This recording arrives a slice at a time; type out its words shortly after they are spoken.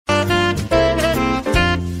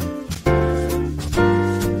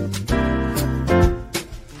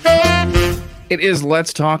It is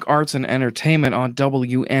Let's Talk Arts and Entertainment on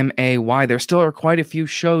WMAY. There still are quite a few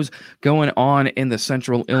shows going on in the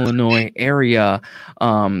Central Illinois area,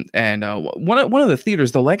 and one of the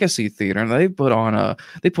theaters, the Legacy Theater, and they put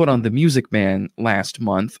on the Music Man last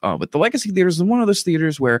month. But the Legacy Theater is one of those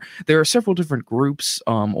theaters where there are several different groups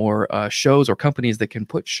or shows or companies that can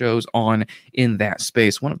put shows on in that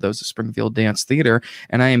space. One of those is Springfield Dance Theater,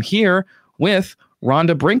 and I am here with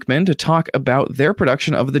Rhonda Brinkman to talk about their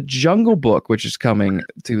production of The Jungle Book, which is coming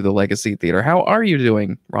to the Legacy Theater. How are you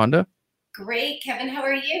doing, Rhonda? Great, Kevin. How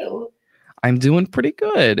are you? I'm doing pretty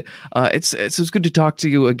good. It's good to talk to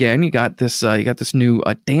you again. You got this new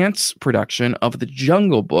dance production of The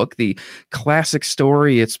Jungle Book, the classic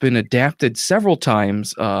story. It's been adapted several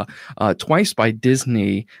times, twice by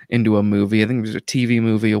Disney into a movie. I think it was a TV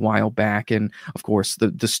movie a while back, and of course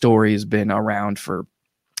the story has been around for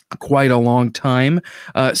quite a long time.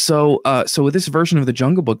 So with this version of The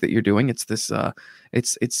Jungle Book that you're doing, it's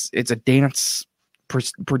a dance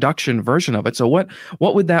production version of it. So what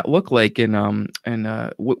would that look like with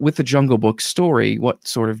The Jungle Book story? What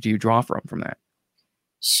sort of do you draw from that?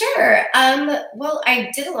 Sure. Well,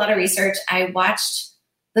 I did a lot of research. I watched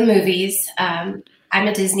the movies. I'm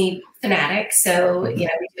a Disney fanatic, so we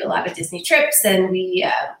do a lot of Disney trips, and we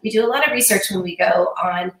do a lot of research when we go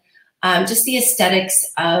on. Just the aesthetics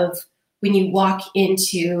of when you walk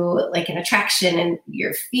into like an attraction and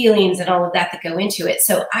your feelings and all of that go into it.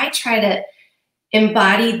 So I try to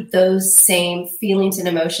embody those same feelings and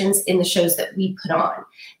emotions in the shows that we put on.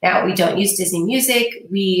 Now, we don't use Disney music.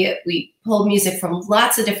 We pull music from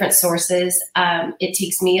lots of different sources. It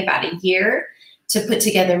takes me about a year to put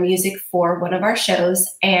together music for one of our shows.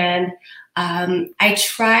 And I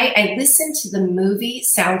listen to the movie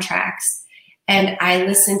soundtracks, and I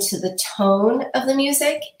listen to the tone of the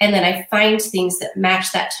music, and then I find things that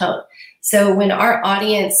match that tone. So when our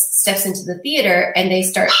audience steps into the theater and they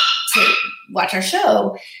start to watch our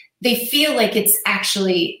show, they feel like it's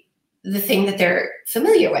actually the thing that they're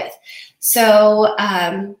familiar with. So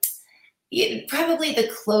probably the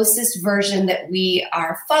closest version that we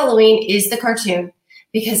are following is the cartoon,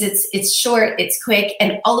 because it's short, it's quick,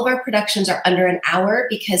 and all of our productions are under an hour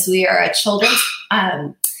because we are a children's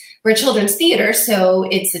we're a children's theater, so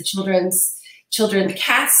it's a children's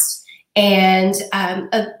cast and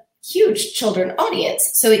a huge children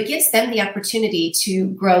audience. So it gives them the opportunity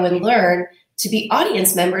to grow and learn, to be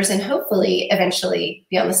audience members, and hopefully eventually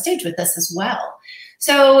be on the stage with us as well.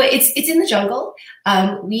 So it's in the jungle.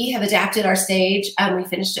 We have adapted our stage. We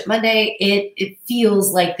finished it Monday. It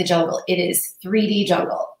feels like the jungle. It is 3D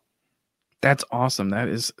jungle. That's awesome. That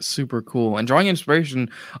is super cool, and drawing inspiration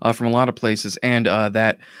from a lot of places. And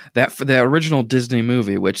that for the original Disney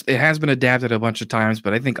movie, which it has been adapted a bunch of times,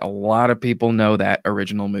 but I think a lot of people know that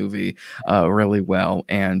original movie really well.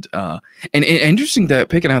 And interesting that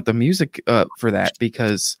picking out the music for that,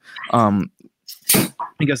 because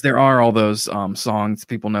there are all those songs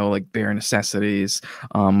people know, like Bare Necessities,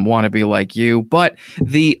 Want to Be Like You, but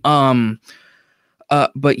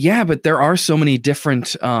but there are so many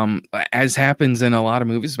different, as happens in a lot of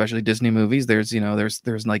movies, especially Disney movies. There's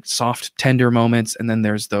like soft, tender moments, and then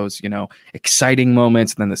there's those exciting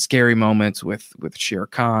moments, and then the scary moments with Shere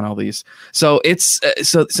Khan. All these, so it's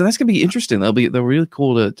so that's gonna be interesting. They're really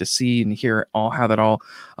cool to see and hear how that all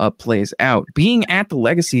plays out. Being at the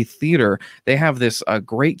Legacy Theater, they have this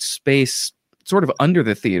great space sort of under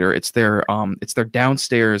the theater. It's their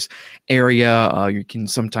downstairs area. You can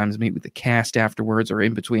sometimes meet with the cast afterwards or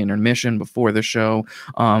in between intermission before the show.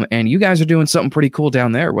 And you guys are doing something pretty cool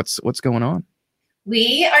down there. What's going on?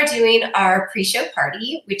 We are doing our pre-show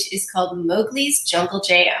party, which is called Mowgli's Jungle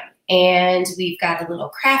Jam. And we've got a little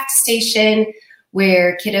craft station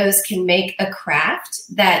where kiddos can make a craft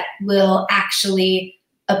that will actually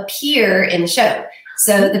appear in the show.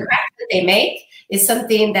 So the craft that they make is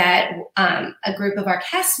something that a group of our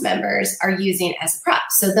cast members are using as a prop.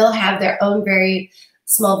 So they'll have their own very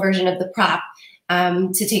small version of the prop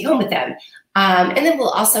to take home with them. And then we'll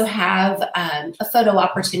also have a photo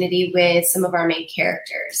opportunity with some of our main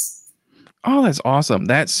characters. Oh, that's awesome.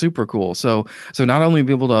 That's super cool. So not only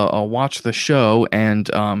be able to watch the show and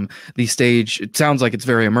the stage, it sounds like it's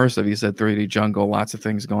very immersive. You said 3D jungle, lots of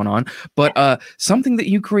things going on, but something that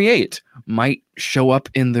you create might show up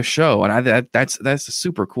in the show. And that's a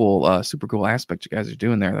super cool aspect you guys are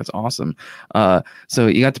doing there. That's awesome. So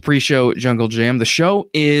you got the pre-show Jungle Jam. The show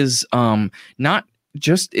is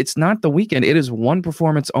it's not the weekend. It is one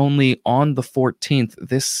performance only on the 14th,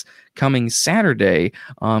 this coming Saturday.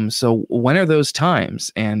 So when are those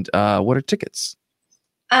times, and what are tickets?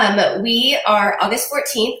 We are August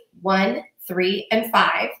 14th, 1, 3, and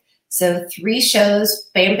 5. So 3 shows,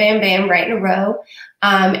 bam, bam, bam, right in a row.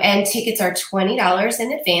 And tickets are $20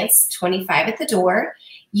 in advance, $25 at the door.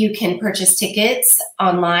 You can purchase tickets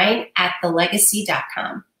online at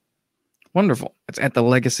thelegacy.com. Wonderful. It's at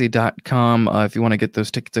thelegacy.com if you want to get those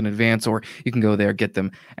tickets in advance, or you can go there, get them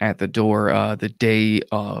at the door the day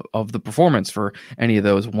of the performance for any of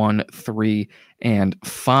those 1, 3, and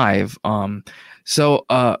 5. So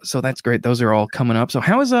that's great. Those are all coming up. So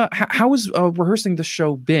how is rehearsing the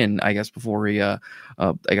show been? I guess before we I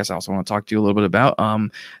guess I also want to talk to you a little bit about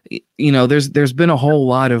there's been a whole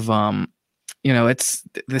lot of it's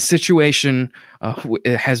the situation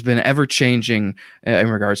it has been ever changing in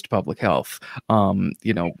regards to public health.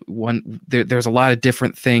 There's a lot of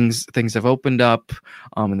different things have opened up,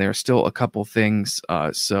 and there are still a couple things.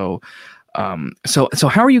 So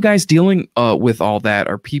how are you guys dealing with all that?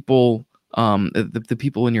 Are people the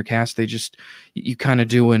people in your cast, you kind of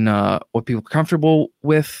doing what people are comfortable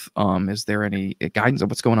with? Is there any guidance on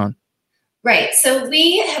what's going on? Right. So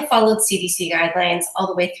we have followed CDC guidelines all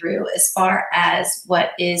the way through as far as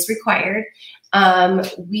what is required.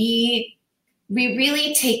 We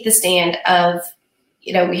really take the stand of,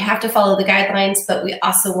 we have to follow the guidelines, but we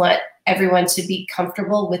also want everyone to be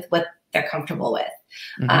comfortable with what they're comfortable with.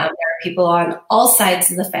 Mm-hmm. There are people on all sides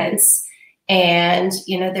of the fence, and,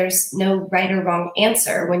 there's no right or wrong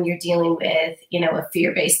answer when you're dealing with, a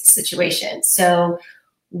fear-based situation. So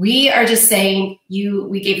we are just saying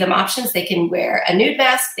we gave them options. They can wear a nude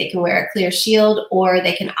mask, they can wear a clear shield, or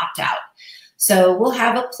they can opt out. So we'll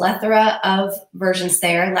have a plethora of versions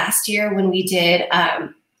there. Last year when we did,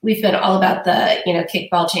 we've been all about the,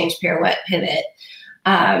 kickball, change, pirouette, pivot.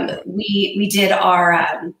 We did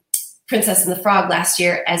our Princess and the Frog last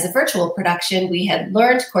year as a virtual production. We had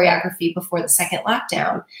learned choreography before the second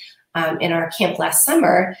lockdown in our camp last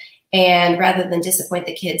summer. And rather than disappoint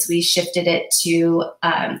the kids, we shifted it to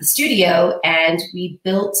the studio, and we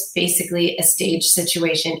built basically a stage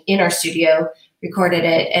situation in our studio, recorded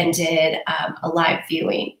it, and did a live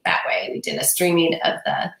viewing that way. We did a streaming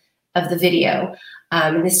of the video.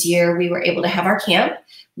 And this year we were able to have our camp.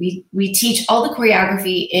 We teach all the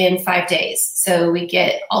choreography in 5 days. So we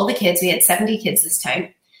get all the kids. We had 70 kids this time.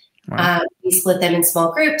 Wow. We split them in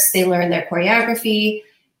small groups. They learn their choreography,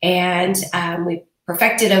 and we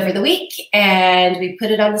perfected over the week, and we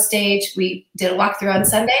put it on the stage. We did a walkthrough on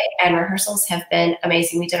Sunday, and rehearsals have been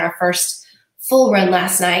amazing. We did our first full run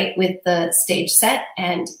last night with the stage set,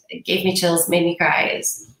 and it gave me chills, made me cry.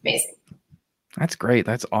 It's amazing. That's great.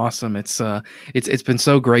 That's awesome. It's been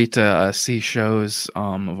so great to see shows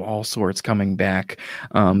of all sorts coming back.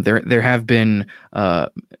 There have been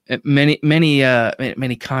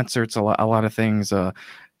many concerts, a lot of things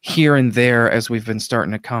here and there as we've been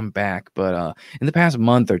starting to come back. But in the past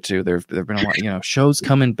month or two, there've been a lot, shows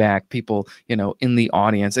coming back, people, in the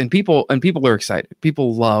audience, and people are excited.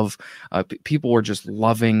 People love, people are just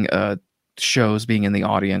loving shows being in the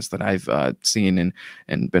audience that I've seen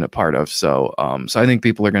and been a part of. So I think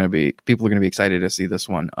people are going to be excited to see this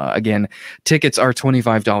one. Again, tickets are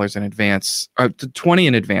 $25 in advance, $20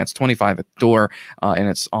 in advance, $25 at the door, and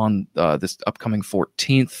it's on this upcoming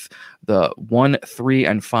 14th, the 1, 3,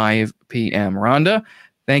 and 5 p.m. Rhonda,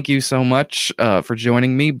 thank you so much for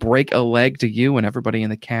joining me. Break a leg to you and everybody in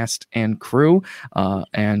the cast and crew,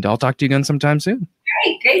 and I'll talk to you again sometime soon.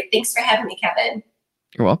 All right, great. Thanks for having me, Kevin.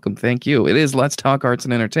 You're welcome. Thank you. It is Let's Talk Arts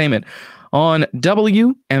and Entertainment on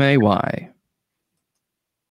WMAY.